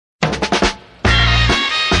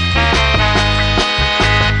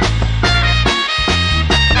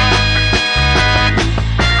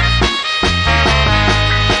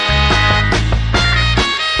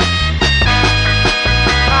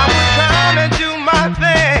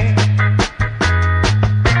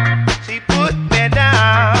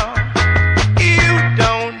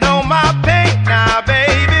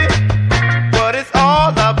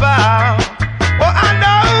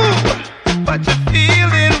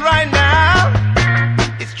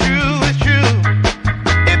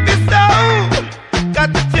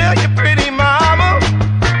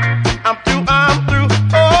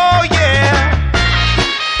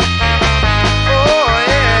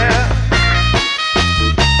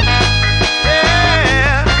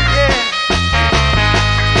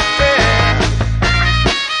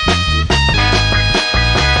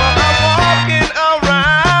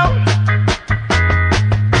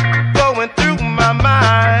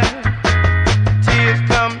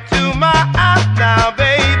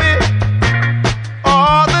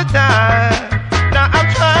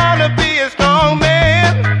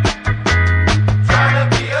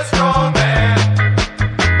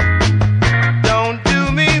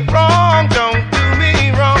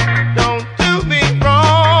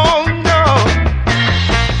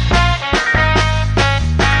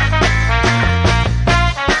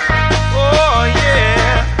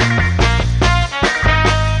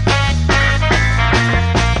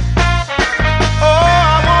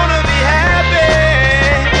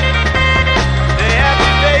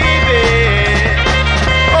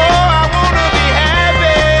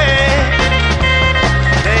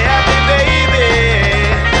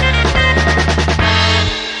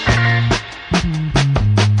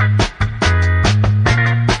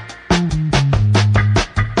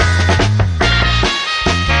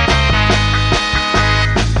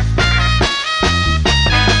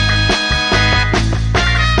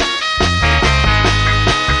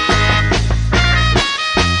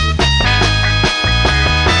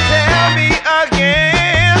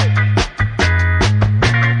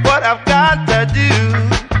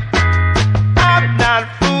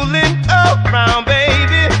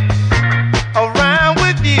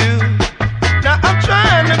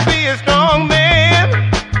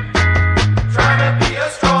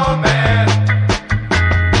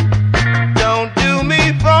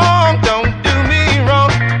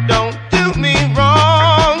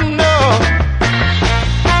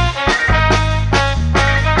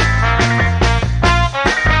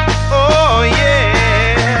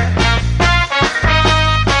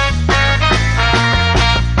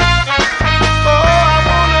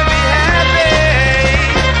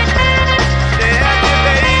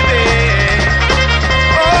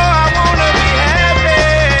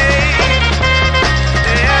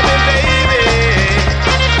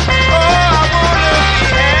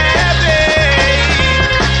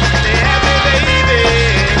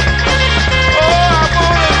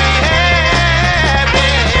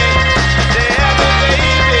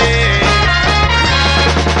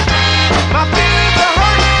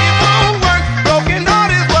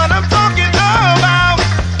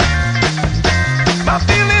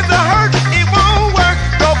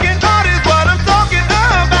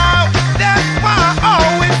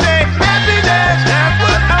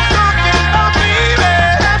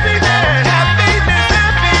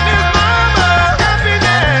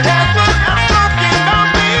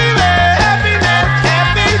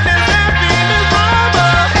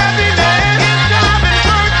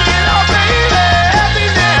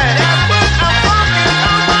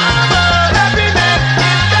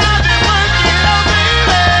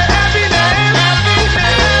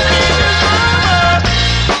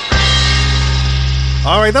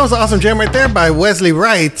right, that was an awesome jam right there by Wesley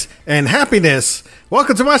Wright and Happiness.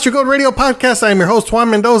 Welcome to Master Gold Radio Podcast. I am your host, Juan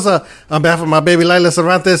Mendoza, on behalf of my baby Laila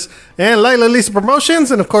Cervantes and Laila Lisa Promotions.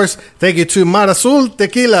 And of course, thank you to Mar Azul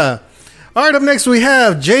Tequila. All right, up next we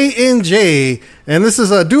have J&J, and this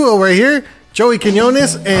is a duo right here. Joey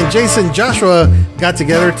Quinones and Jason Joshua got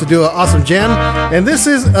together to do an awesome jam. And this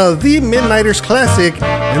is the Midnighters Classic,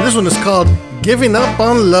 and this one is called Giving Up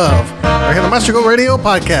on Love. Right here on the Master Gold Radio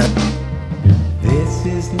Podcast. This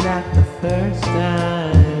is not the first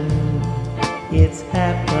time it's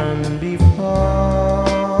happened before.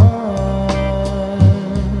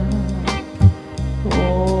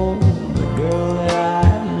 Oh, the girl that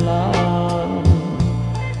I love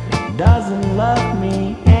doesn't love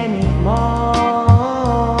me anymore.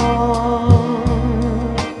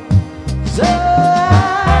 So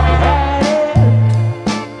I've had it,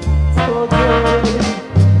 forget it,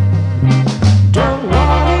 don't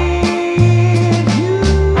want it, you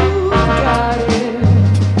got it.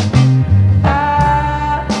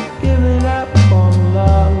 I've given up on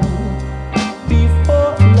love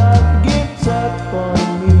before love gives up on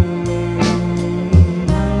me.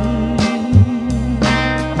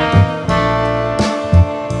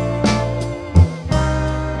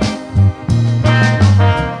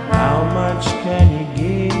 How much can you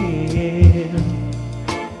give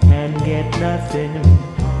and get nothing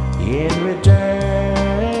in return?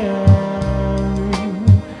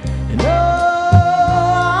 And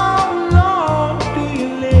how long do you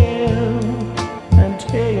live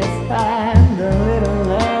until you find a little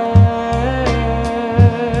love?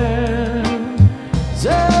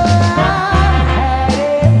 So I've had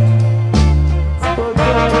it,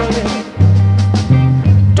 forget it,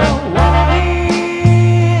 don't want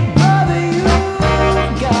it, brother, you've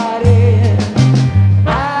got it.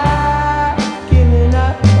 I've given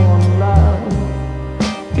up on love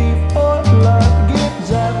before love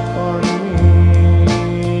gives up on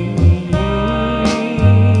me.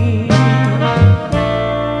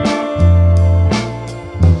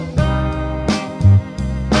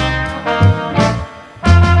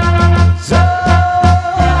 So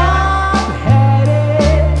I've had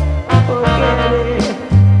it, forget it,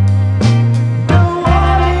 don't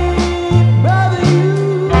want it, brother, you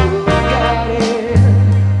got it.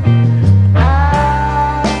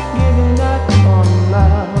 I've given up on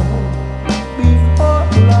love before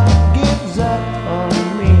love gives up on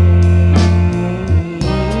me.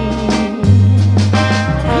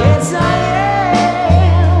 Yes, I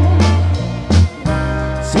am.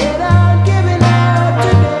 Said I'm giving up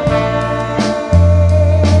today.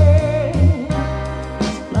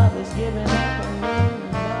 This love is giving up on me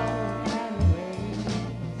anyway.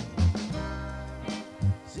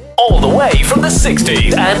 All the way from the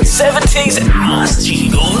 60s and 70s, Master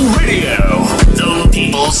Gold Radio, the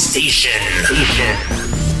People's Station.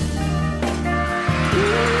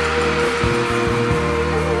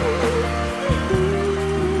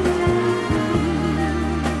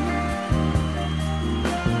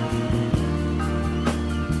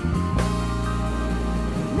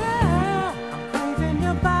 Now I'm craving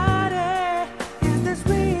your body. Is this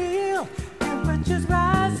real? Temperatures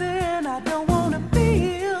rising. I don't wanna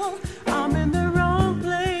feel I'm in the wrong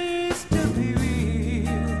place to be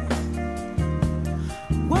real.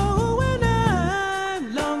 Whoa, and I'm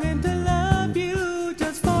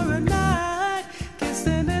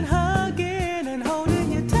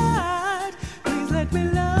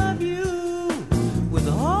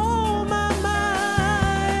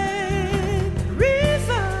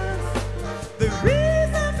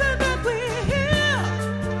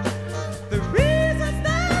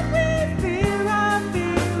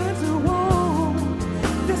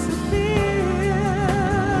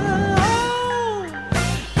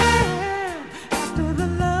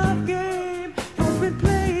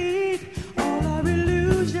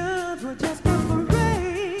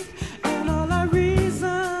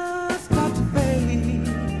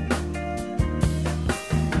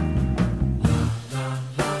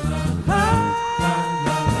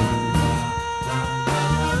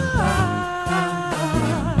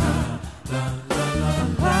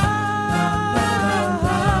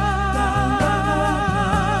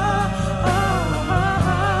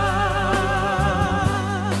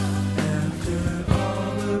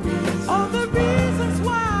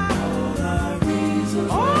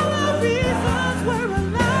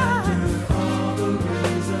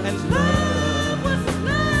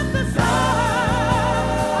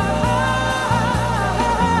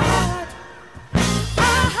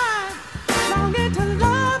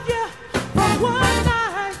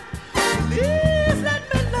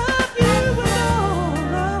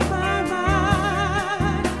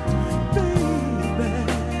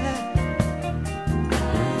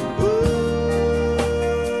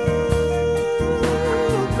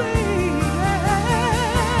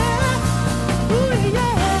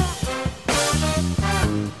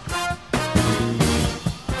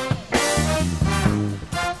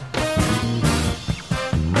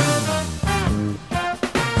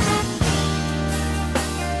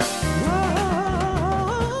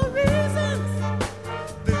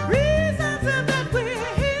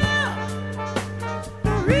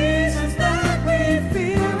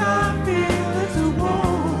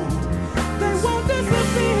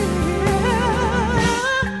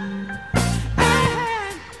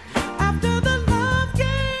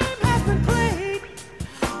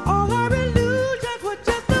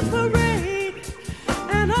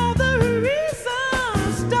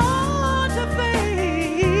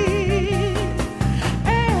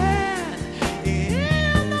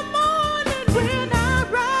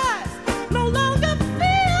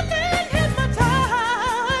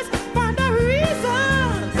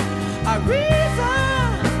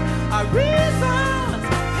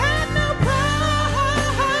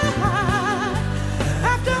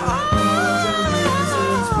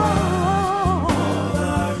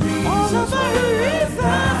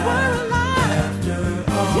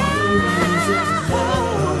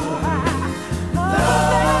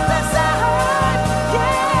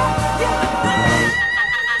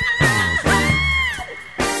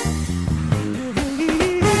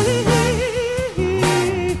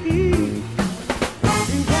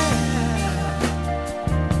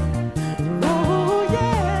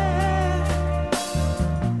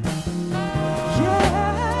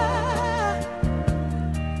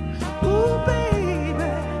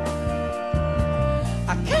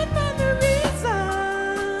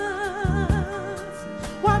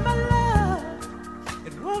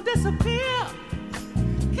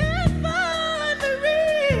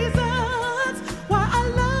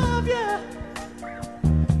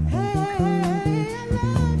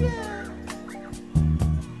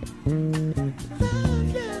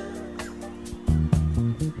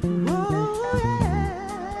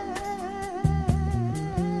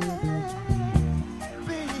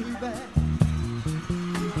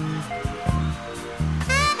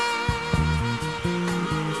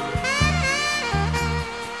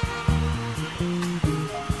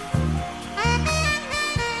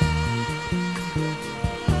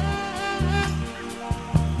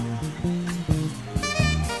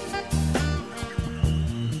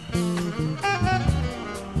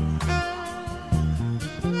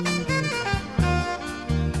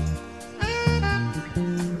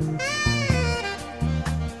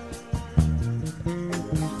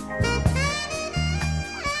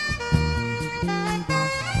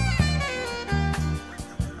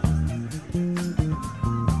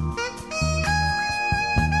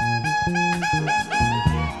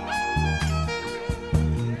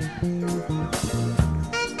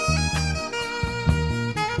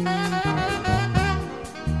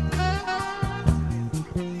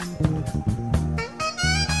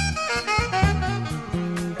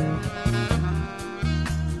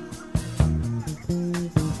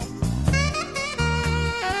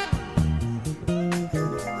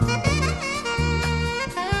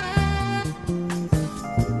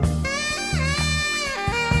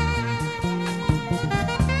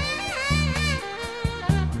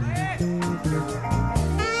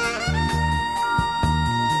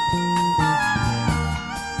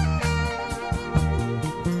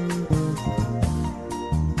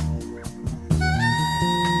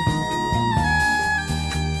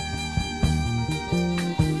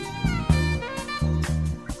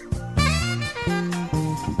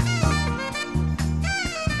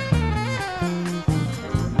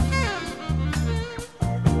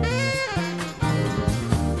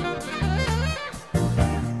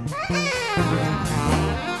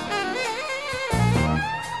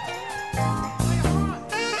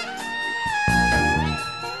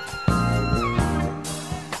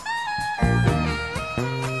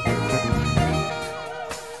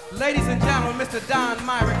Ladies and gentlemen, Mr. Don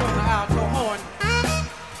Myrick on the alto horn.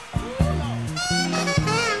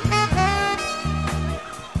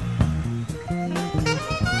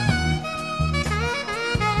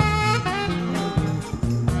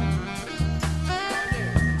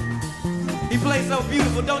 He plays so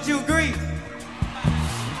beautiful, don't you agree?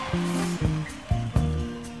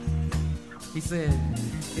 He said,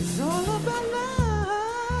 it's all about love.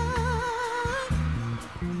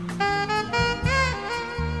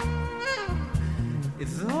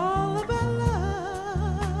 It's all about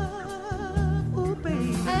love, oh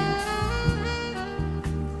baby.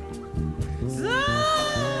 It's all,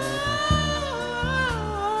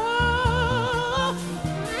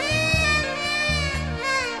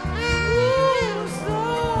 ooh, it's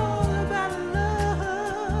all about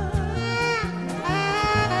love.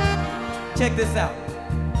 Check this out.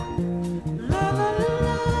 La, la, la,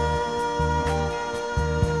 la.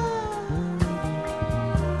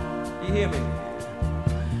 You hear me?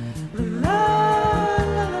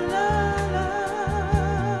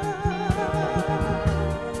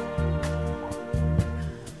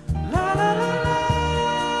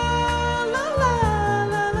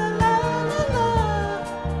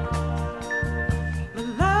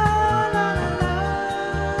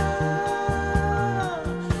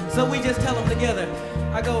 So we just tell them together.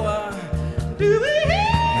 I go, do we hear?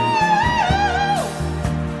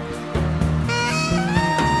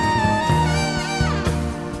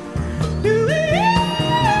 Do we hear?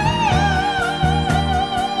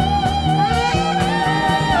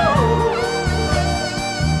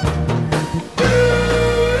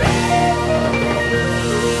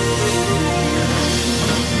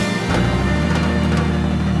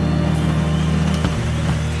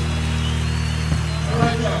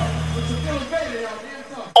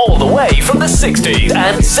 All the way from the 60s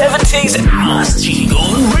and 70s, Machine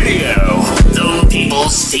Gun Radio, the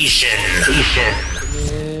People's Station.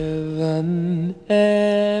 Heaven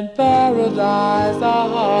and paradise,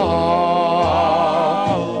 oh,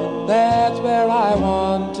 that's where I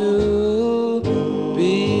want to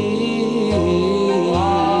be.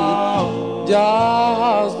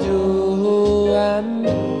 Just you and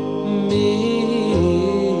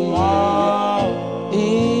me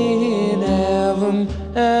in heaven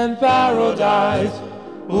and paradise.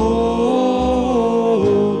 Ooh,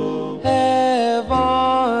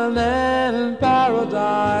 heaven and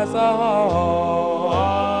paradise. Oh,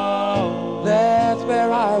 that's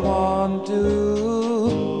where I want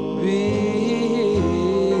to be.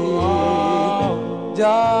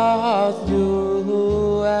 Just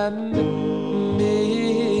you and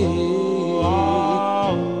me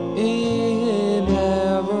in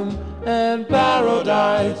heaven and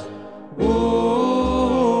paradise.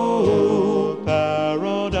 Ooh,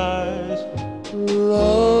 paradise.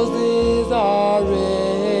 Roses are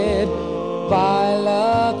red,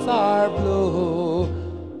 violets are blue.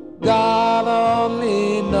 God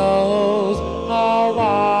only knows how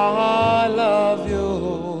I love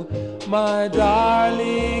you. My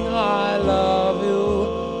darling, I love you.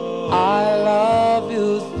 I love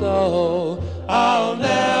you so. I'll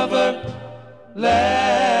never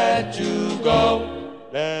let you go.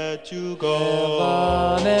 Let you go.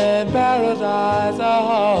 Heaven and paradise,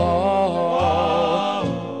 oh,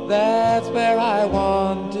 that's where I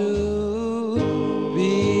want to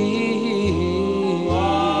be.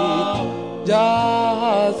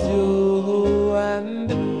 Just you and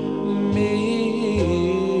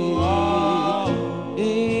me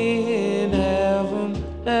in heaven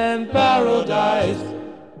and paradise.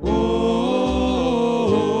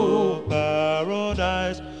 Ooh,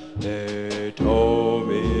 paradise. They told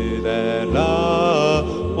me that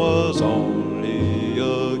love was only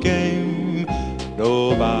a game.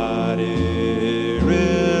 Nobody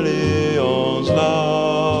really owns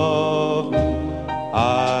love.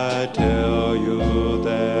 I tell you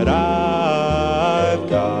that I've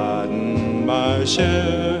gotten my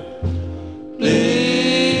share.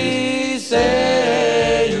 Please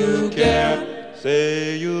say you care.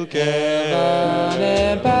 Say you care. Heaven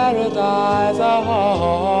and paradise,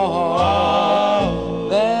 oh,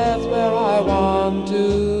 that's where I want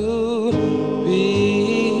to be.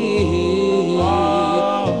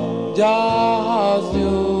 Just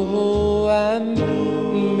you and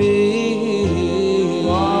me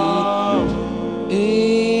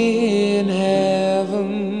in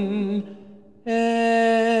heaven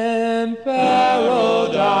and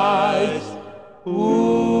paradise.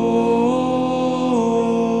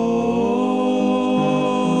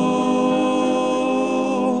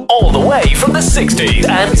 All the way from the 60s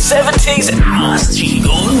and 70s, Machine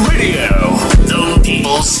Gun Radio, the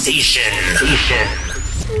People's Station.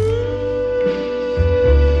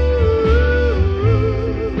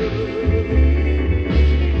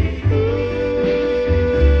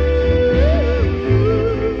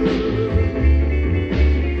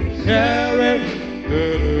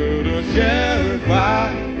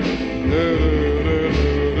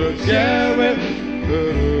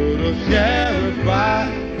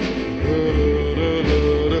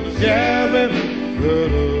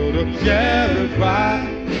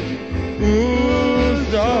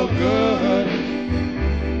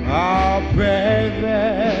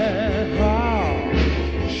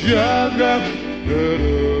 sugar,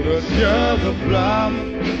 the sugar plum,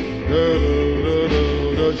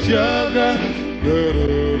 the sugar,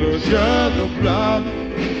 the sugar plum,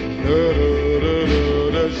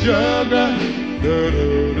 the sugar,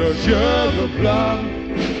 the sugar plum,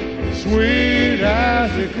 sweet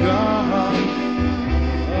as it comes,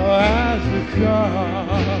 as it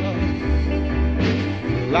comes.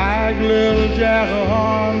 Like little Jack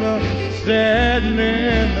Horner sitting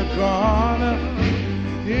in the corner,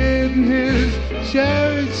 eating his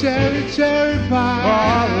cherry pie.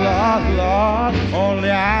 Oh, Lord, Lord, only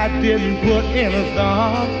I didn't put in a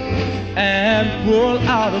thumb and pull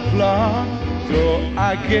out a plum. So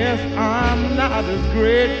I guess I'm not as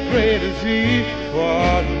great as he.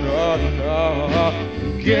 Oh, no, no.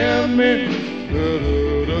 Give me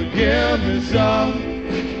some.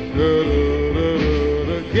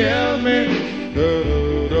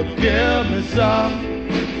 Give me some.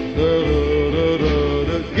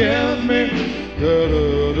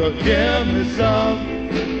 Give me some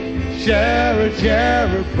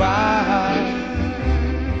cherry pie.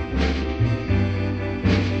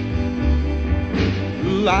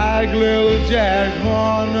 Like little Jack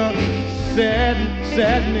Horner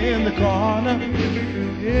sitting in the corner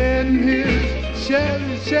in his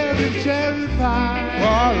cherry pie.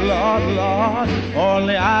 Oh, Lord, Lord,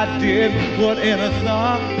 only I did put in a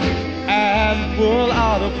thumb and pull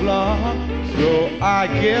out a plum. So I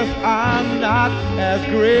guess I'm not as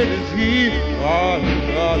great as he. Oh,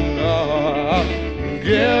 no, no.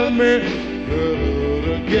 Give me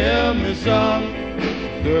some.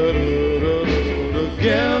 Give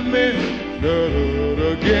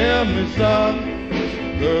me some.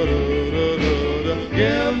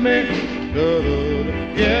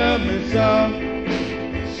 Give me some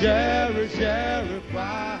cherry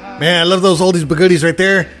pie. Man, I love those oldies but goodies right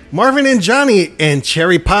there. Marvin and Johnny and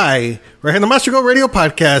Cherry Pie. Right here on the Master Go Radio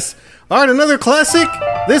Podcast. All right, another classic.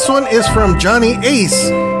 This one is from Johnny Ace.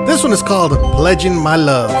 This one is called Pledging My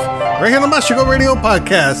Love. Right here on the Master Go Radio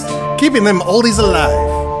Podcast. Keeping them oldies alive.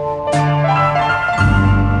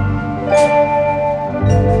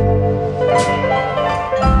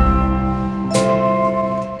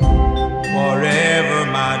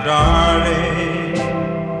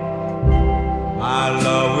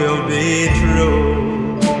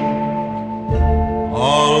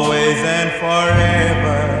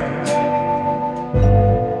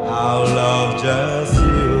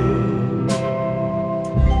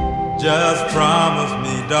 Just promise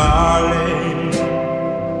me, darling,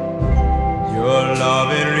 your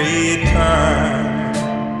love in return.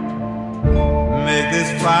 Make this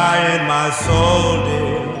fire in my soul,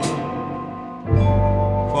 dear,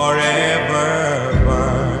 forever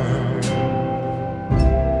burn.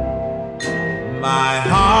 My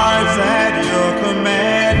heart's at your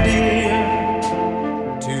command, dear,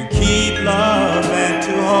 to keep love and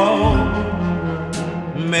to hold.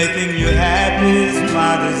 Making you happy is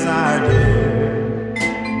my desire, dear.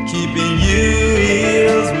 Keeping you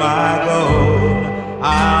is my goal.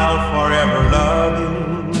 I'll forever love you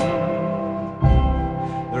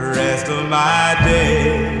the rest of my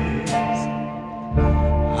days.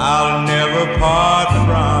 I'll never part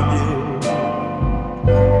from you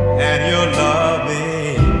and your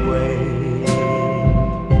loving ways.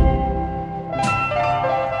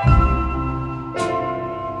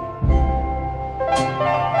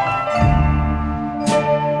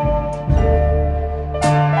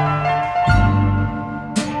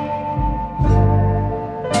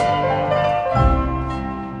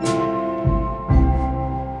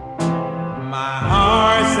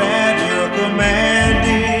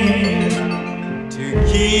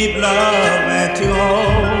 Love and to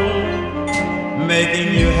hold, making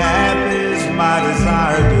you happy is my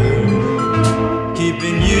desire, dear.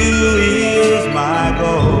 Keeping you is my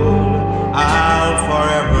goal. I'll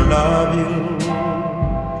forever love you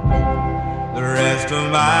the rest of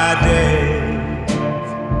my days.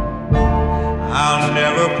 I'll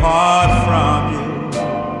never part from you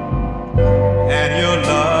and your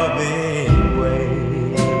loving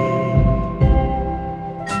ways.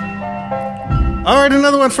 All right,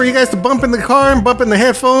 another one for you guys to bump in the car and bump in the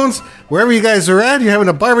headphones. Wherever you guys are at, you're having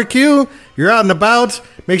a barbecue, you're out and about.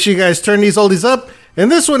 Make sure you guys turn these oldies up.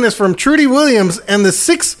 And this one is from Trudy Williams and the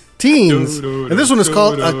 16s. And this one is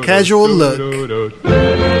called A Casual Look.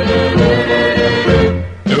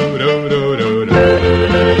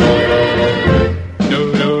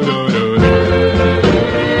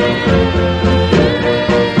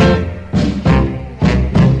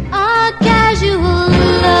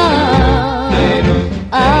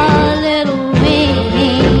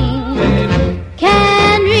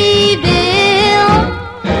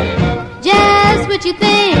 You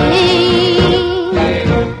think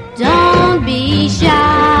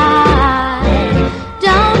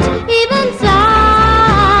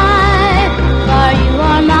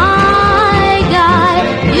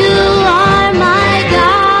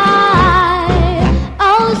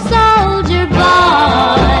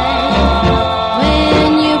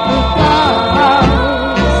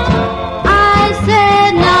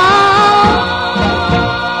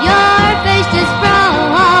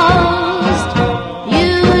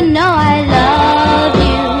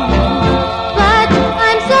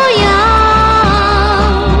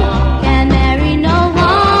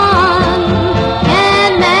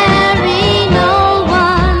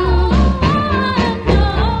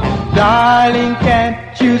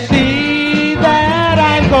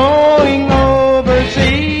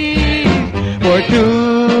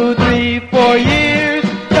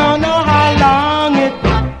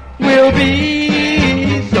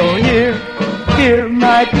be. So hear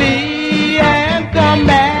my plea and come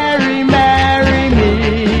marry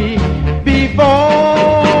me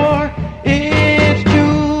before it's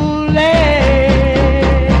too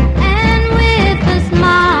late. And with a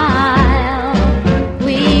smile,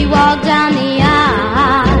 we walk down the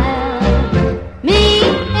aisle. Me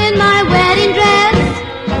in my wedding dress,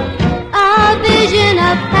 a vision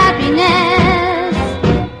of happiness.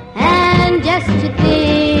 And just to think,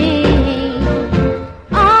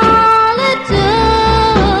 all it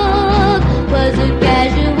took was a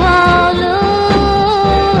casual look.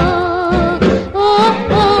 Oh,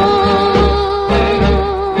 oh,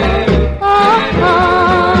 oh, oh.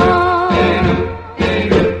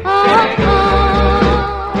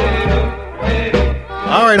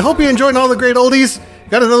 All right, hope you enjoyed all the great oldies.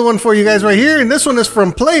 Got another one for you guys right here, and this one is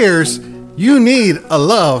from Players. You Need a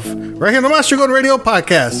Love, right here on the Master Golden Radio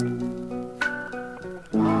podcast.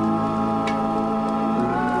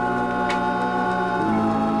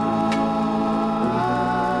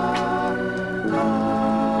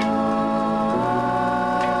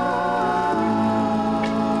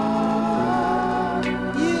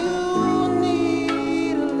 You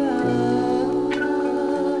need a love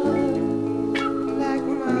like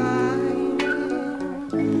mine.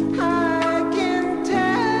 I can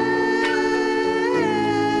tell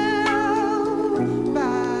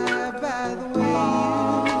by the way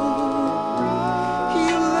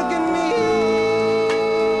you look at me.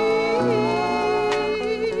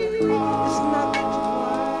 It's not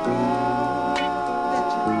that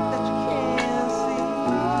you can't see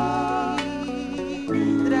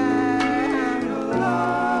that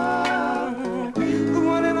I'm the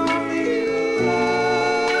one and only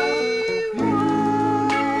in your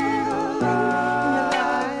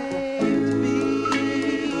life to be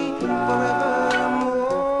forevermore.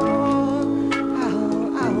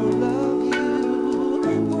 I'll love you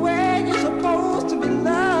the way you're supposed to be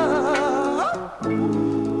loved.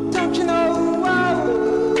 Don't you know? I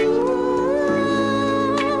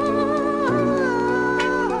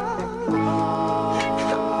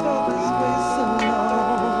felt this way so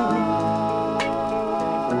long.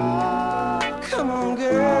 Come on,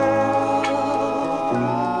 girl.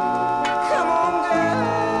 Come on,